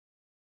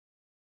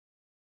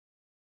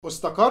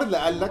أسطى كارل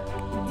قال لك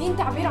الدين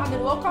تعبير عن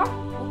الواقع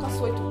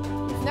وقسوته،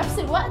 وفي نفس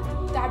الوقت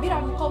تعبير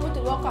عن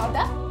مقاومة الواقع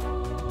ده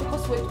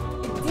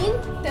وقسوته.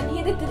 الدين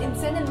تمهيدة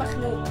الإنسان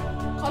المخلوق،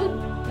 قلب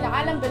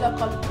لعالم بلا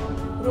قلب،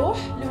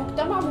 روح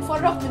لمجتمع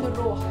مفرغ من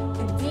الروح.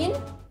 الدين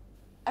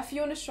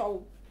أفيون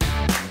الشعوب.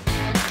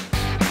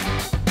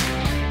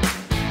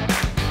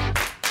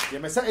 يا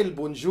مساء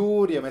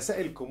البونجور، يا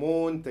مساء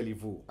الكومون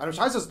تليفو. أنا مش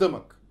عايز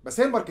أصدمك، بس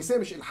هي الماركسية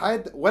مش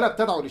إلحاد ولا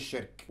بتدعو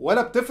للشرك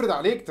ولا بتفرض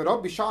عليك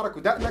تربي شعرك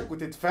ودقنك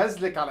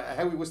وتتفازلك على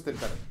قهاوي وسط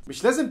البلد.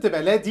 مش لازم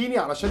تبقى لا ديني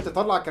علشان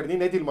تطلع كارنيه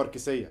نادي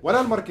الماركسية،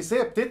 ولا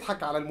الماركسية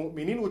بتضحك على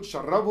المؤمنين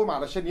وتشربهم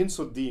علشان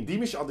ينسوا الدين. دي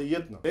مش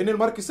قضيتنا، لأن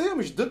الماركسية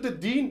مش ضد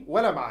الدين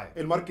ولا معاه.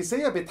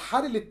 الماركسية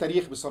بتحلل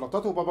التاريخ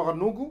بسلطاته وبابا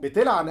غنوجه،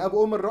 بتلعن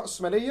أبو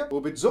الرأسمالية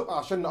وبتزق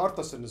عشان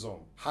نقرطس النظام.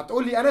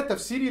 هتقول لي أنا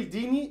تفسيري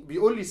الديني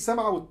بيقول لي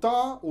السمع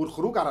والطاعة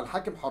والخروج على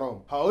الحاكم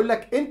حرام. هقول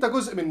لك أنت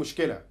جزء من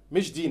المشكلة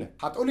مش دينك.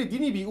 هتقول لي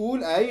ديني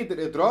بيقول أيد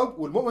الإضراب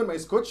والمؤمن ما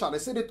يسكتش على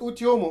سيرة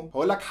قوت يومه.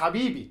 هقول لك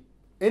حبيبي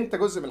انت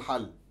جزء من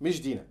الحل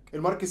مش دينك.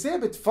 الماركسية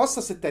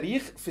بتفصص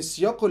التاريخ في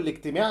سياقه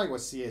الاجتماعي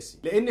والسياسي،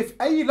 لان في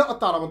اي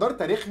لقطة على مدار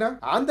تاريخنا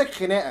عندك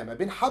خناقة ما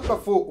بين حبة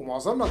فوق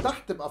ومعظمنا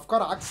تحت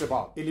بافكار عكس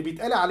بعض، اللي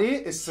بيتقال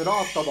عليه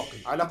الصراع الطبقي.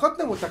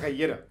 علاقاتنا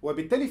متغيرة،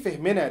 وبالتالي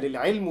فهمنا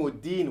للعلم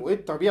والدين وايه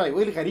الطبيعي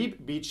وايه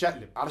الغريب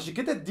بيتشقلب. علشان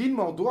كده الدين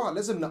موضوع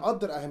لازم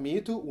نقدر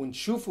اهميته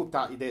ونشوفه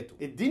بتعقيداته.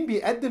 الدين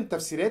بيقدم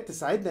تفسيرات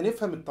تساعدنا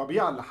نفهم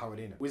الطبيعة اللي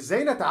حوالينا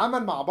وازاي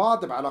نتعامل مع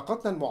بعض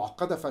بعلاقاتنا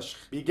المعقدة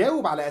فشخ.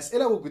 بيجاوب على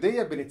اسئلة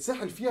وجودية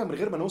بنتسحل فيها من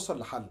غير ما نوصل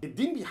لحل.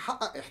 الدين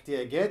بيحقق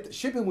احتياجات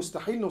شبه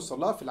مستحيل نوصل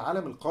لها في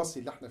العالم القاسي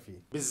اللي احنا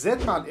فيه،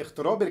 بالذات مع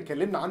الاغتراب اللي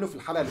اتكلمنا عنه في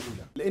الحلقه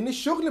الاولى. لان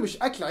الشغل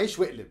مش اكل عيش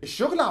وقلب،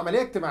 الشغل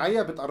عمليه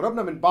اجتماعيه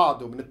بتقربنا من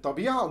بعض ومن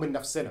الطبيعه ومن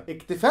نفسنا.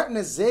 اكتفائنا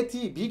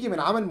الذاتي بيجي من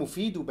عمل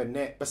مفيد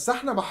وبناء، بس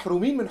احنا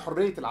محرومين من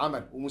حريه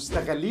العمل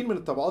ومستغلين من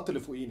الطبقات اللي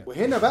فوقينا.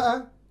 وهنا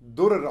بقى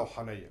دور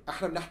الروحانيه.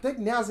 احنا بنحتاج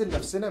نعزل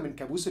نفسنا من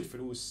كابوس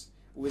الفلوس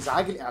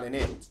وازعاج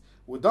الاعلانات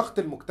وضغط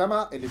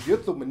المجتمع اللي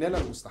بيطلب مننا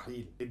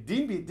المستحيل.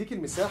 الدين بيديك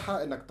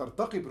المساحة انك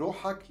ترتقي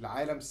بروحك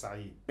لعالم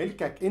سعيد،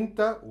 ملكك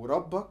انت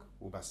وربك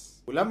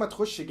وبس. ولما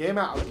تخش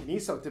جامع او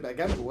كنيسة وتبقى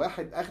جنب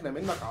واحد اغنى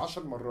منك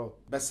 10 مرات،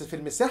 بس في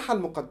المساحة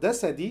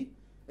المقدسة دي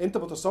انت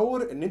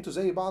متصور ان انتوا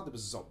زي بعض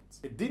بالظبط.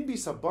 الدين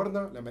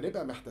بيصبرنا لما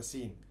نبقى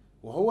محتاسين،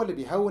 وهو اللي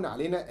بيهون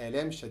علينا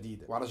آلام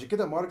شديدة. وعلشان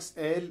كده ماركس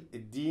قال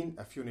الدين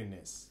أفيون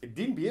الناس.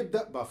 الدين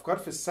بيبدأ بأفكار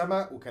في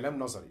السماء وكلام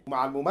نظري،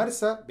 ومع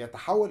الممارسة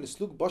بيتحول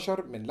لسلوك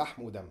بشر من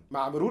لحم ودم.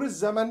 مع مرور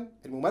الزمن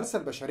الممارسة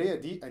البشرية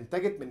دي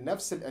أنتجت من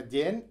نفس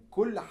الأديان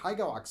كل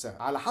حاجة وعكسها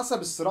على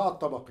حسب الصراع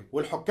الطبقي.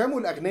 والحكام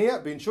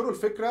والأغنياء بينشروا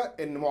الفكرة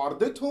إن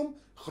معارضتهم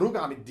خروج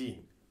عن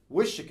الدين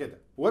وش كده،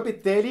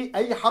 وبالتالي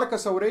اي حركة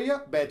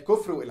ثورية بقت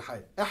كفر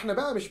وإلحاد. احنا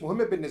بقى مش مهم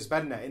بالنسبة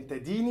لنا انت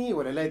ديني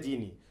ولا لا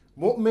ديني،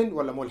 مؤمن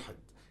ولا ملحد،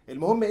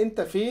 المهم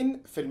انت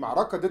فين في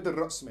المعركة ضد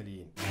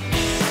الرأسماليين.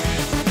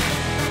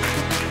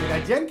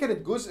 الأديان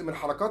كانت جزء من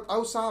حركات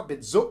أوسع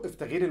بتزق في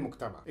تغيير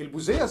المجتمع.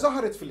 البوذية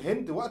ظهرت في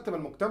الهند وقت ما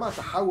المجتمع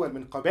تحول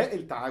من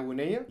قبائل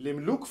تعاونية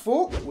لملوك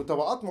فوق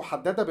وطبقات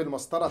محددة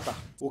بالمسطرة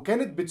تحت،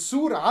 وكانت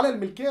بتثور على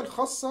الملكية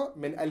الخاصة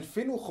من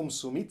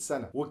 2500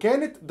 سنة،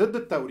 وكانت ضد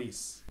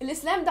التوريث.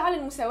 الإسلام دعا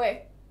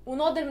للمساواة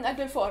وناضل من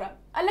اجل الفقراء.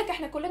 قال لك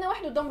احنا كلنا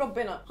واحد قدام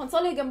ربنا،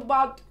 هنصلي جنب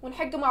بعض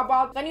ونحج مع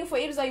بعض، غني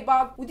وفقير زي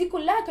بعض. ودي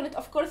كلها كانت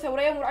افكار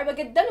ثوريه مرعبه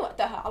جدا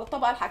وقتها على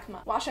الطبقه الحاكمه،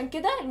 وعشان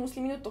كده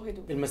المسلمين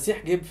اضطهدوا.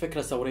 المسيح جيب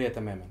فكره ثوريه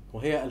تماما،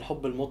 وهي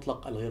الحب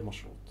المطلق الغير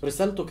مشروط.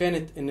 رسالته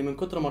كانت ان من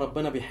كتر ما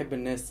ربنا بيحب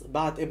الناس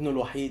بعت ابنه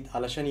الوحيد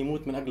علشان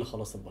يموت من اجل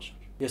خلاص البشر.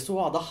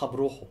 يسوع ضحى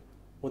بروحه،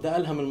 وده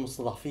ألهم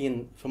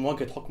المستضعفين في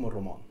مواجهه حكم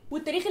الرومان.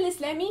 والتاريخ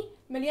الاسلامي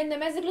مليان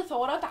نماذج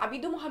لثورات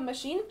عبيد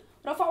ومهمشين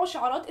رفعوا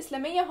شعارات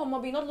اسلاميه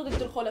هم بيناضلوا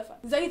ضد الخلفاء،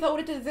 زي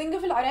ثوره الزنج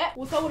في العراق،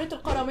 وثوره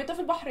القرامطه في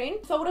البحرين،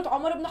 وثوره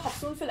عمر بن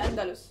حفصون في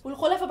الاندلس.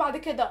 والخلفاء بعد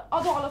كده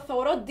قضوا على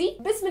الثورات دي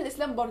باسم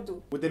الاسلام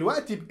برضو.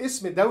 ودلوقتي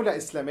باسم دوله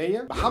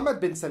اسلاميه محمد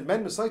بن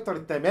سلمان مسيطر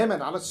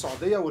تماما على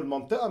السعوديه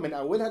والمنطقه من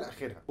اولها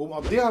لاخرها،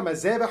 ومقضيها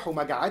مذابح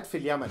ومجاعات في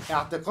اليمن،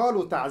 اعتقال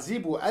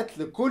وتعذيب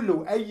وقتل كل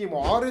واي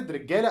معارض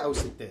رجاله او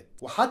ستات.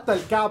 وحتى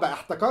الكعبه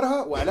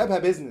احتكرها وقلبها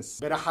بيزنس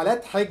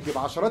برحلات حج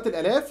بعشرات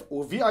الالاف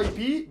وفي اي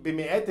بي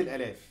بمئات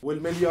الالاف،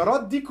 والمليارات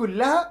دي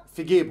كلها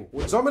في جيبه.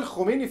 ونظام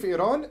الخميني في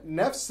ايران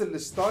نفس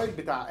الستايل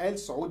بتاع آل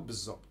سعود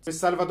بالظبط. في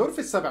السلفادور في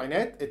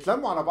السبعينات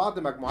اتلموا على بعض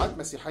مجموعات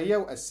مسيحيه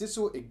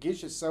واسسوا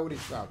الجيش الثوري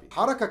الشعبي،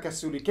 حركه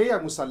كاثوليكيه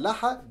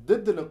مسلحه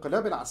ضد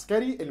الانقلاب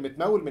العسكري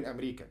المتمول من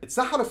امريكا.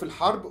 اتسحلوا في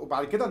الحرب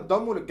وبعد كده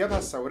انضموا للجبهه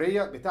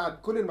الثوريه بتاعه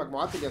كل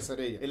المجموعات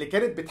اليساريه اللي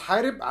كانت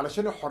بتحارب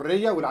علشان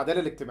الحريه والعداله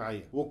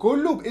الاجتماعيه،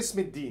 وكله باسم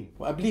الدين.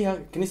 وقبليها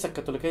الكنيسه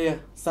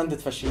الكاثوليكيه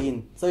ساندت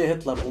فاشيين زي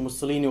هتلر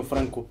وموسوليني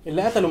وفرانكو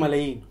اللي قتلوا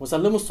ملايين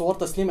وسلموا الثوار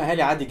تسليم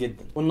اهالي عادي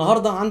جدا.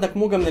 والنهارده عندك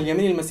موجه من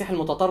اليمين المسيحي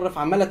المتطرف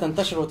عماله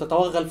تنتشر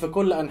وتتوغل في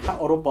كل انحاء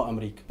اوروبا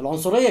وامريكا.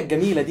 العنصريه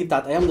الجميله دي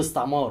بتاعت ايام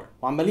الاستعمار،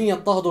 وعمالين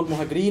يضطهدوا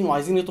المهاجرين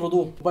وعايزين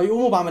يطردوهم،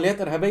 وبيقوموا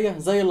بعمليات ارهابيه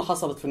زي اللي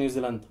حصلت في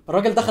نيوزيلندا.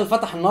 الراجل دخل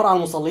فتح النار على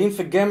المصلين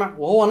في الجامع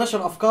وهو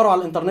نشر افكاره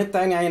على الانترنت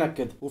عيني عينك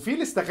كده. وفي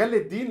اللي استغل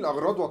الدين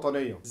لاغراض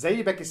وطنيه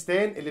زي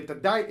باكستان اللي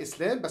بتدعي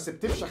الاسلام بس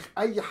بتفشخ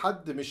اي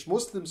حد مش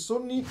مسلم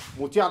سني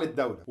مطيع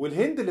للدوله،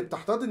 والهند اللي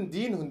بتحتضن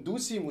دين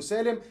هندوسي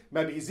مسالم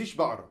ما بيأذيش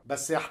بقره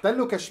بس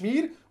يحتلوا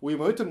كشمير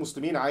ويموتوا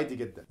المسلمين عادي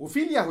جدا.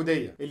 وفي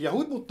اليهوديه،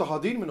 اليهود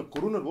مضطهدين من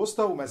القرون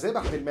الوسطى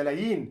ومذابح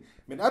بالملايين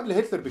من قبل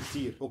هتلر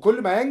بكتير،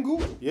 وكل ما ينجو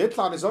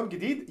يطلع نظام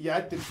جديد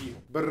يقتل فيهم.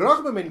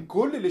 بالرغم من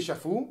كل اللي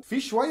شافوه في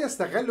شويه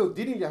استغلوا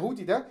الدين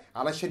اليهودي ده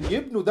علشان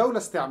يبنوا دوله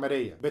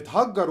استعماريه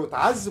بتهجر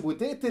وتعذب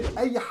وتقتل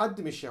اي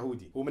حد مش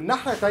يهودي. ومن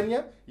ناحيه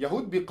تانية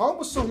يهود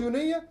بيقاوموا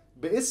الصهيونيه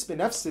باسم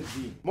نفس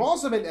الدين.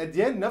 معظم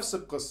الاديان نفس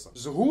القصه،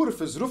 ظهور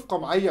في ظروف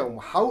قمعيه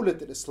ومحاوله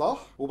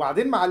الاصلاح،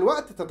 وبعدين مع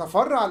الوقت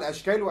تتفرع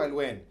الاشكال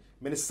والوان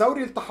من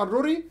الثوري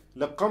التحرري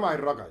للقمع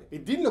الرجعي.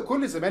 الدين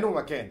لكل زمان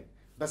ومكان،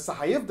 بس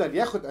هيفضل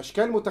ياخد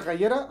اشكال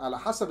متغيره على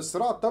حسب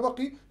الصراع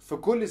الطبقي في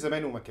كل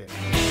زمان ومكان.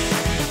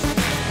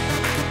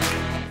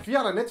 في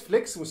على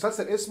نتفليكس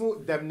مسلسل اسمه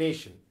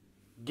دامنيشن،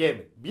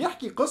 جامد،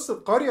 بيحكي قصه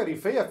قريه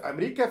ريفيه في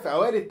امريكا في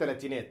اوائل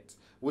الثلاثينات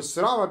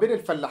والصراع ما بين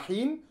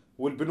الفلاحين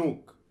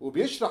والبنوك،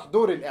 وبيشرح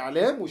دور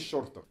الاعلام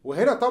والشرطه.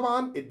 وهنا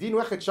طبعا الدين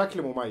واخد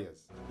شكل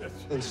مميز.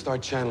 Then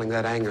start channeling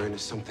that anger into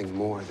something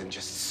more than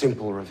just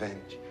simple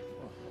revenge.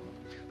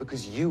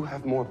 Because you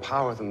have more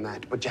power than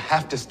that, but you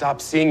have to stop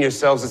seeing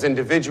yourselves as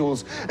individuals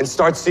and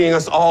start seeing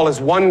us all as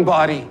one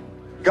body,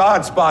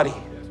 God's body.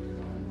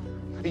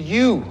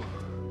 You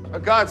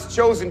are God's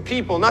chosen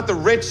people, not the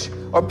rich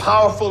or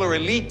powerful or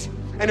elite.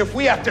 And if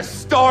we have to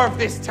starve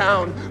this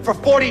town for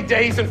 40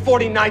 days and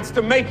 40 nights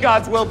to make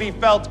God's will be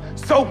felt,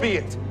 so be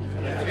it.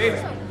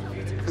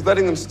 Because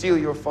letting them steal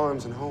your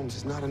farms and homes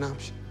is not an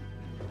option.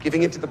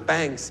 Giving it to the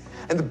banks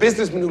and the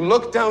businessmen who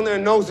look down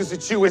their noses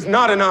at you is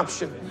not an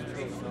option.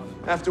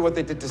 After what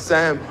they did to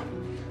Sam,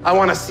 I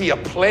want to see a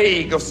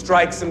plague of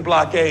strikes and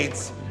blockades.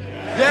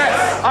 Yes!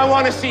 I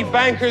want to see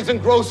bankers and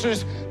grocers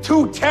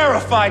too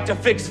terrified to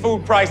fix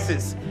food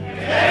prices.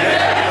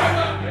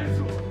 Yes!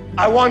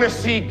 I want to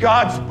see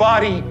God's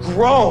body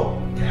grow.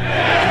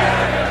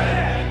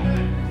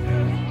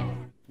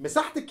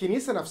 مساحة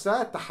الكنيسة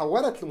نفسها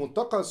تحولت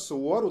لمنطقة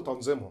الثوار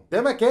وتنظيمهم.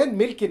 ده مكان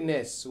ملك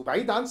الناس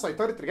وبعيد عن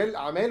سيطرة رجال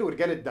الأعمال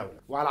ورجال الدولة.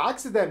 وعلى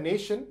عكس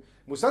دامنيشن،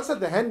 مسلسل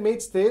ذا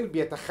هاندميدز تيل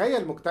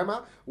بيتخيل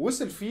مجتمع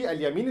وصل فيه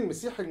اليمين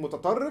المسيحي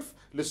المتطرف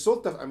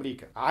للسلطة في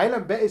أمريكا،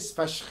 عالم بائس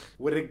فشخ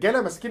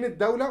والرجالة ماسكين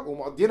الدولة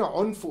ومقضيين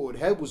عنف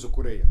وإرهاب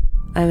وذكورية.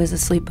 I was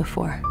asleep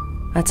before.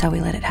 That's how we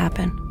let it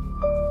happen.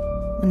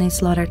 When they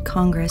slaughtered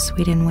Congress,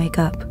 we didn't wake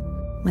up.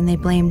 When they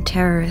blamed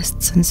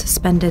terrorists and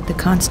suspended the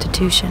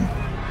Constitution,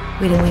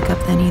 we didn't wake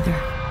up then either.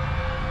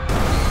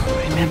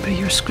 Remember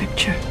your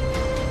scripture.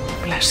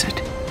 Blessed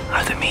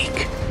are the meek.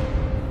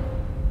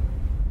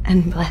 And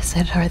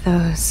blessed are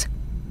those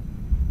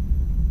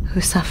who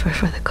suffer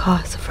for the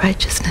cause of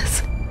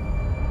righteousness.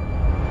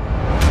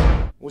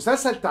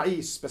 مسلسل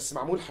تعيس بس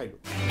معمول حلو.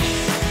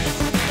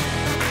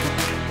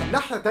 من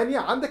ناحية تانية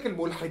عندك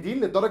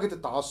الملحدين لدرجة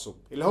التعصب،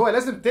 اللي هو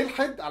لازم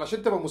تلحد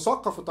علشان تبقى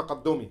مثقف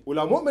وتقدمي،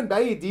 ولو مؤمن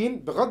بأي دين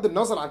بغض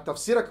النظر عن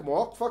تفسيرك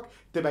ومواقفك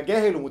تبقى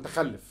جاهل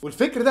ومتخلف.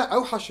 والفكر ده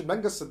أوحش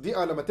المانجا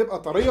الصديقة لما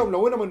تبقى طرية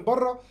وملونة من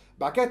بره،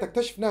 بعد كده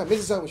تكتشف إنها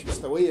مزة ومش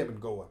مستوية من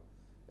جوه.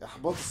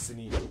 إحباط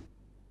السنين.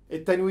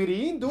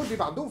 التنويريين دول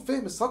بيبقى عندهم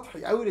فهم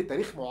سطحي قوي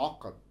للتاريخ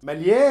معقد،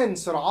 مليان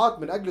صراعات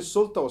من اجل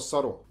السلطه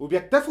والثروه،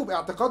 وبيكتفوا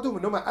باعتقادهم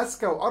انهم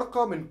اذكى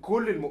وارقى من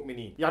كل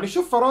المؤمنين. يعني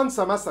شوف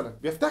فرنسا مثلا،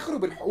 بيفتخروا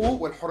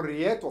بالحقوق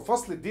والحريات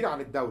وفصل الدين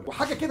عن الدوله،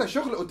 وحاجه كده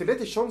شغل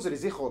اوتيلات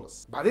الشانزليزيه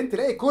خالص. بعدين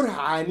تلاقي كره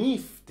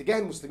عنيف تجاه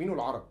المسلمين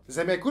والعرب،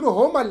 زي ما يكونوا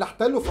هما اللي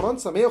احتلوا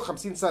فرنسا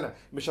 150 سنه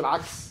مش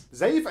العكس.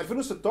 زي في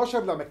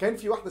 2016 لما كان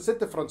في واحده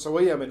ست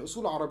فرنسويه من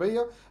اصول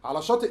عربيه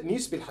على شاطئ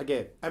نيس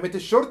بالحجاب، قامت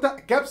الشرطه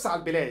كبسه على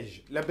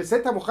البلاج،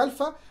 لبستها مخالفه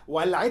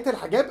وقلعتها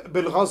الحجاب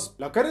بالغصب.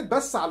 لو كانت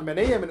بس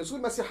علمانيه من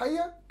اصول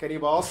مسيحيه كان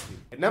يبقى اصلي،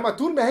 انما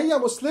طول ما هي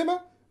مسلمه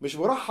مش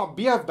مرحب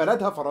بيها في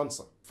بلدها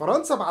فرنسا.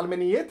 فرنسا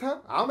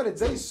بعلمانيتها عملت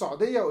زي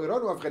السعوديه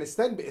وايران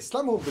وافغانستان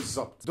باسلامهم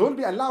بالظبط، دول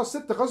بيقلعوا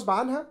الست غصب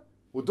عنها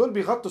ودول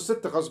بيغطوا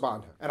الست غصب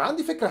عنها. انا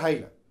عندي فكره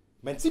هايله،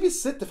 ما نسيب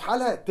الست في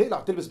حالها تقلع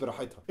وتلبس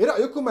براحتها. ايه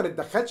رايكم ما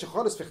نتدخلش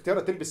خالص في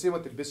اختيارها تلبس ايه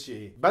وما تلبسش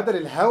ايه، بدل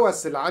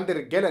الهوس اللي عند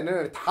الرجاله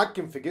اننا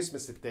نتحكم في جسم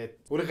الستات.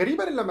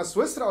 والغريبه ان لما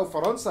سويسرا او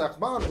فرنسا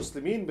يقمعوا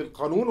المسلمين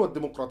بالقانون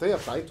والديمقراطيه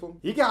بتاعتهم،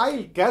 يجي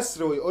عيل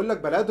كسر ويقول لك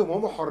بلدهم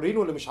هم حرين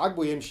واللي مش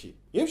عاجبه يمشي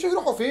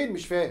يروحوا فين؟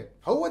 مش فاهم.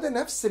 هو ده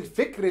نفس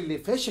الفكر اللي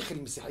فاشخ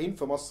المسيحيين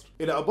في مصر.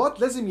 الاباط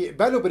لازم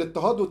يقبلوا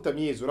بالاضطهاد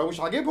والتمييز، ولو مش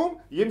عاجبهم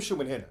يمشوا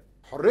من هنا.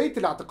 حريه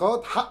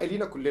الاعتقاد حق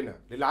لينا كلنا،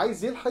 للي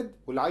عايز يلحد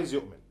واللي عايز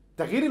يؤمن.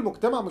 تغيير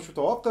المجتمع مش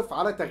متوقف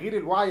على تغيير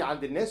الوعي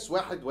عند الناس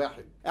واحد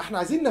واحد، احنا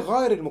عايزين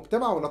نغير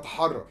المجتمع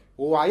ونتحرر،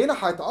 ووعينا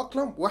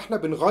هيتأقلم واحنا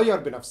بنغير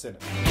بنفسنا.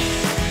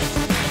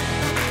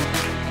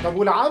 طب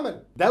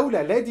والعمل؟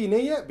 دولة لا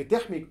دينية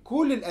بتحمي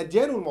كل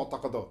الأديان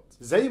والمعتقدات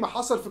زي ما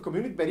حصل في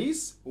كوميونة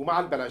باريس ومع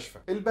البلاشفة.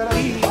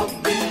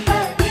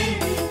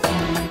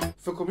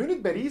 في كوميونة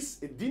باريس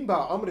الدين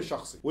بقى أمر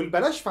شخصي،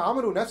 والبلاشفة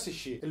عملوا نفس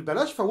الشيء.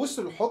 البلاشفة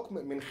وصلوا الحكم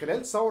من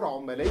خلال ثورة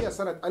عمالية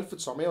سنة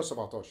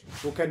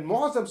 1917، وكان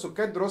معظم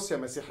سكان روسيا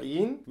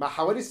مسيحيين مع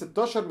حوالي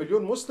 16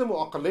 مليون مسلم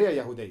وأقلية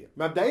يهودية.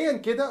 مبدئيا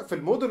كده في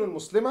المدن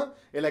المسلمة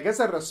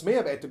الأجازة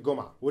الرسمية بقت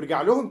الجمعة،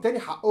 ورجع لهم تاني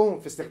حقهم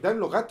في استخدام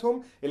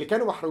لغتهم اللي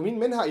كانوا محرومين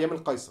منها أيام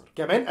القيصر.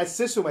 كمان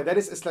أسسوا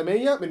مدارس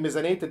إسلامية من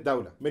ميزانية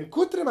الدولة. من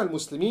كتر ما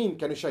المسلمين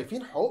كانوا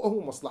شايفين حقوقهم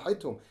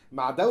ومصلحتهم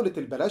مع دولة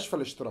البلاشفة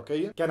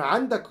الاشتراكية، كان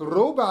عندك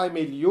ربع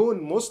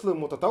مليون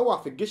مسلم متطوع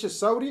في الجيش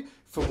الثوري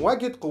في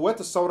مواجهة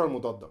قوات الثورة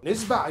المضادة،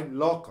 نسبة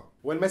عملاقة.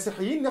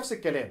 والمسيحيين نفس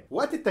الكلام.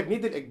 وقت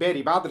التجنيد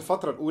الإجباري بعد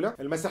الفترة الأولى،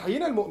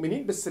 المسيحيين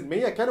المؤمنين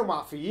بالسلمية كانوا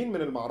معفيين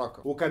من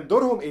المعركة، وكان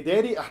دورهم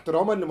إداري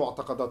احتراما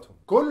لمعتقداتهم.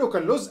 كله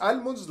كان لوز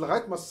ألمونز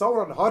لغاية ما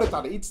الثورة انهارت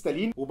على إيد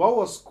ستالين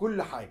وبوظ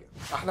كل حاجة.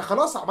 احنا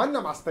خلاص عملنا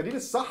مع ستالين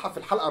الصح في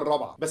الحلقة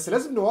الرابعة، بس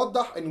لازم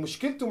نوضح إن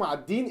مشكلته مع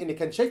الدين إن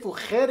كان شايفه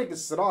خارج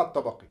الصراع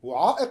الطبقي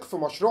وعائق في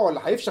مشروعه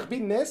اللي هيفشخ بيه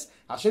الناس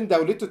عشان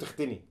دولته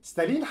تختني.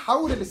 ستالين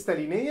حول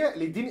الاستالينية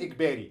لدين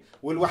إجباري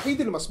والوحيد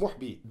اللي مسموح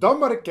بيه،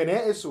 دمر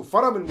الكنائس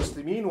وفرم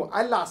المسلمين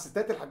وقلع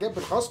ستات الحجاب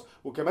بالخصم،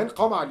 وكمان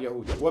قمع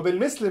اليهود.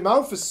 وبالمثل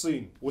ماو في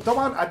الصين،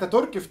 وطبعا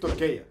اتاتورك في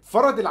تركيا،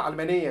 فرض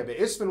العلمانية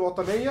باسم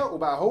الوطنية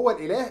وبقى هو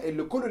الإله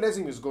اللي كله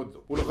لازم يسجد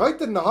له. ولغاية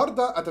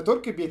النهاردة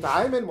اتاتورك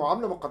بيتعامل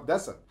معاملة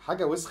مقدسة،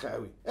 حاجة وسخة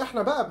قوي.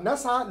 احنا بقى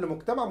بنسعى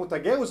لمجتمع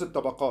متجاوز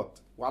الطبقات،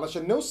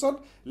 وعلشان نوصل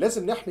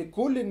لازم نحمي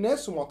كل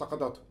الناس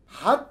ومعتقداتهم.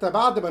 حتى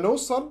بعد ما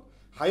نوصل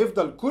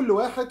هيفضل كل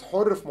واحد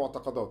حر في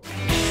معتقداته.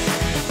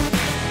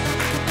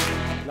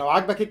 لو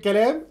عجبك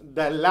الكلام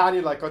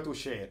دلعني لايكات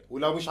وشير،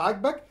 ولو مش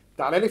عجبك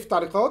تعالى لي في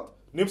التعليقات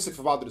نمسك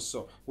في بعض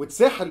للصبح.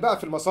 وتسحل بقى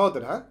في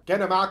المصادر.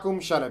 كان معكم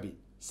شلبي.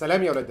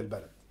 سلام يا ولاد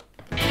البلد.